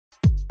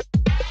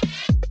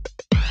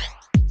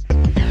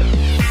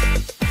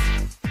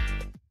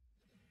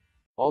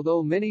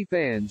Although many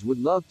fans would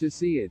love to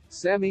see it,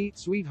 Sammi,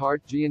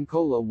 sweetheart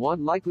Giancola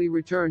won't likely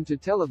return to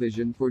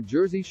television for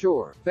Jersey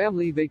Shore,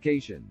 Family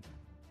Vacation.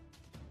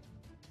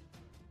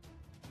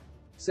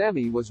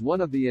 Sammi was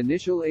one of the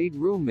initial 8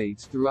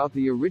 roommates throughout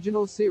the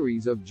original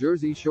series of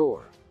Jersey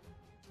Shore.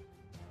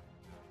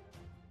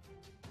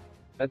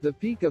 At the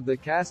peak of the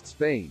cast's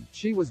fame,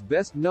 she was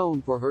best known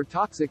for her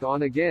toxic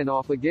on-again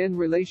off-again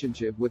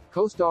relationship with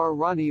co-star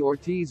Ronnie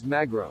Ortiz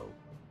Magro.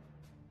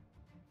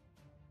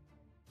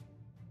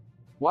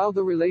 While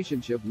the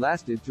relationship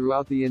lasted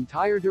throughout the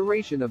entire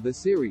duration of the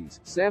series,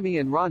 Sammi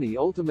and Ronnie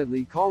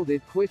ultimately called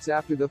it quits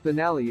after the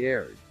finale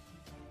aired.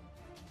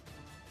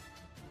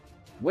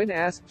 When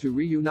asked to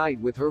reunite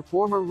with her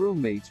former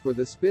roommates for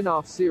the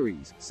spin-off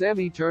series,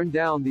 Sammi turned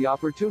down the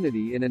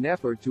opportunity in an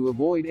effort to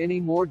avoid any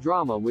more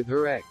drama with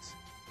her ex.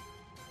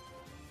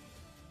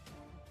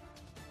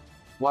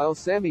 While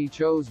Sammi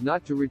chose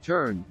not to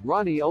return,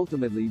 Ronnie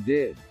ultimately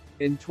did.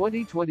 In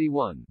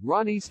 2021,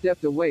 Ronnie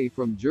stepped away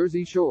from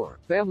Jersey Shore,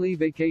 Family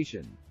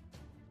Vacation.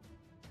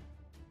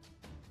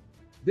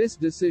 This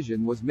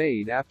decision was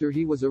made after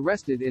he was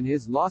arrested in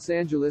his Los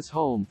Angeles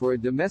home for a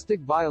domestic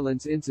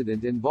violence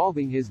incident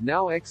involving his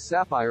now ex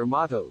Sapphire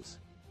Matos.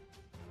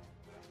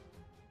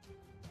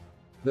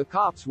 The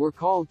cops were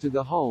called to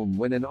the home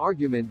when an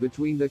argument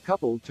between the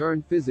couple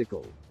turned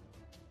physical.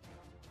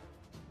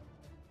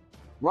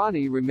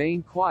 Ronnie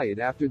remained quiet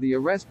after the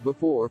arrest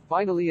before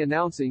finally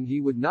announcing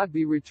he would not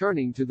be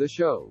returning to the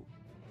show.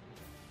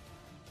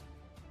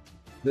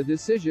 The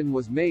decision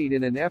was made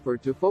in an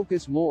effort to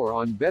focus more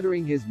on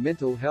bettering his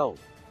mental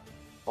health.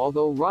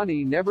 Although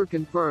Ronnie never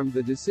confirmed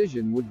the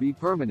decision would be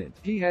permanent,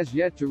 he has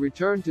yet to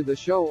return to the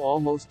show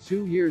almost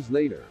 2 years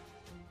later.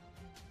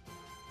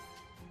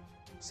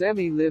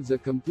 Sammi lives a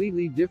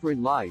completely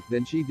different life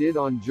than she did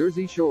on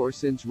Jersey Shore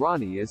since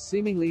Ronnie is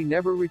seemingly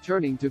never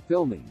returning to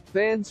filming.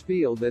 Fans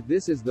feel that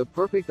this is the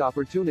perfect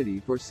opportunity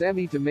for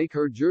Sammi to make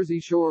her Jersey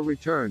Shore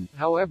return,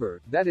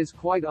 however, that is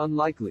quite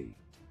unlikely.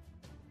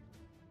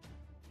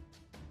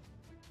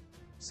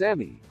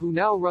 Sammi, who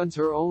now runs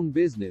her own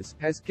business,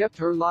 has kept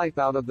her life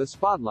out of the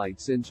spotlight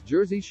since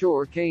Jersey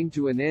Shore came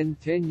to an end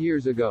 10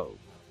 years ago.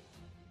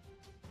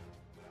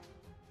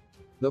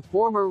 The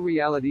former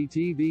reality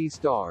TV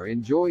star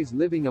enjoys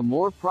living a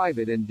more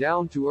private and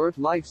down-to-earth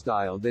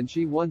lifestyle than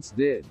she once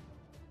did.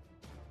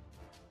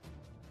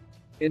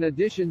 In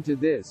addition to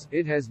this,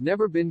 it has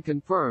never been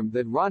confirmed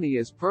that Ronnie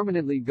is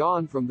permanently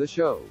gone from the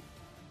show.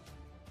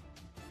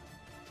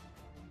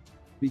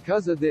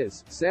 Because of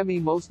this,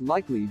 Sammi most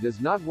likely does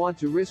not want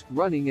to risk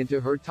running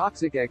into her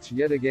toxic ex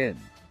yet again.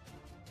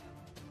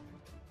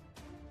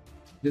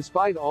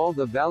 Despite all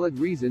the valid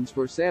reasons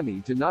for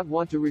Sammi to not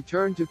want to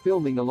return to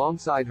filming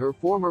alongside her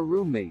former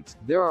roommates,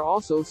 there are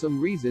also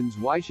some reasons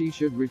why she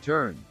should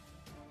return.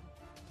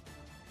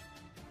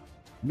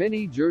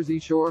 Many Jersey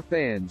Shore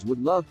fans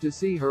would love to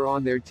see her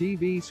on their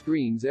TV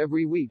screens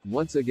every week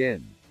once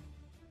again.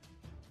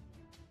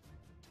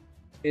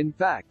 In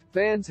fact,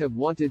 fans have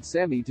wanted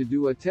Sammi to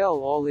do a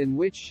tell-all in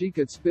which she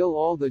could spill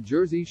all the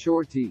Jersey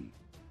Shore tea.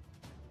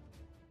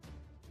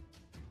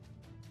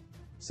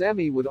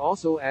 Sammi would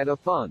also add a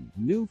fun,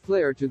 new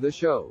flair to the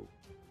show.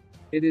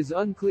 It is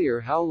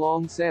unclear how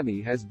long Sammi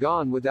has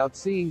gone without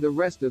seeing the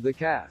rest of the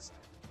cast.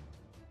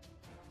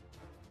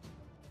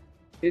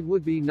 It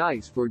would be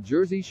nice for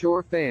Jersey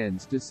Shore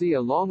fans to see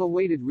a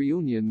long-awaited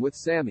reunion with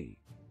Sammi.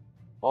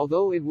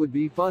 Although it would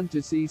be fun to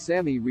see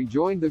Sammi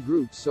rejoin the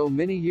group so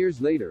many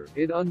years later,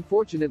 it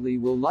unfortunately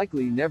will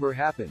likely never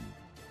happen.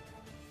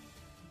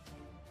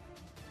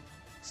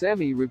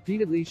 Sammi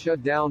repeatedly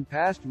shut down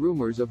past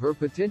rumors of her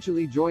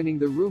potentially joining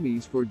the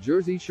roomies for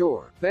Jersey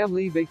Shore,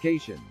 Family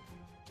Vacation.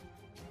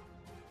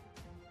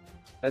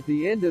 At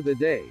the end of the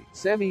day,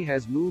 Sammi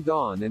has moved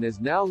on and is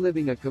now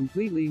living a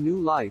completely new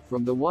life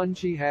from the one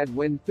she had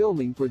when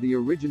filming for the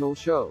original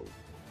show.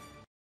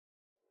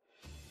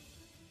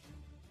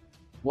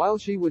 While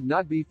she would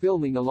not be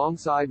filming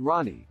alongside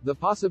Ronnie, the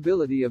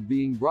possibility of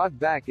being brought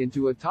back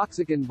into a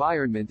toxic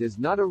environment is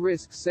not a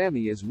risk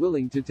Sammi is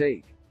willing to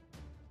take.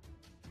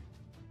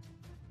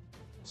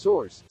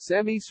 Source: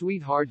 Sammi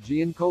Sweetheart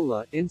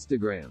Giancola,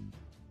 Instagram.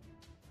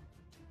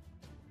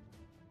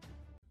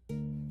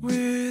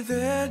 With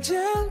a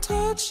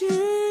gentle touch,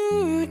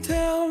 you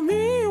tell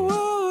me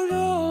what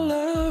all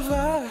love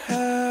I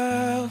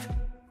have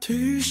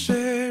to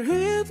share.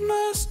 It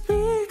must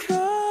be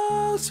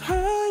 'cause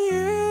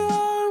you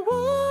are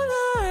what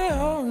I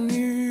own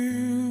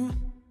you.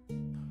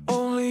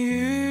 Only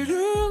you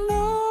do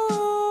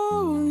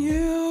know,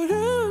 you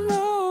do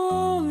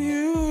know,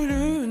 you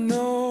do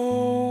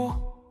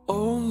know.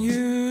 Only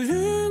you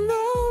do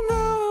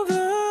know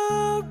the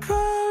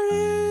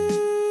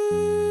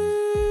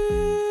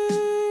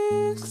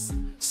lyrics.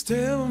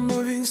 Still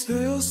moving,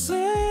 still singing.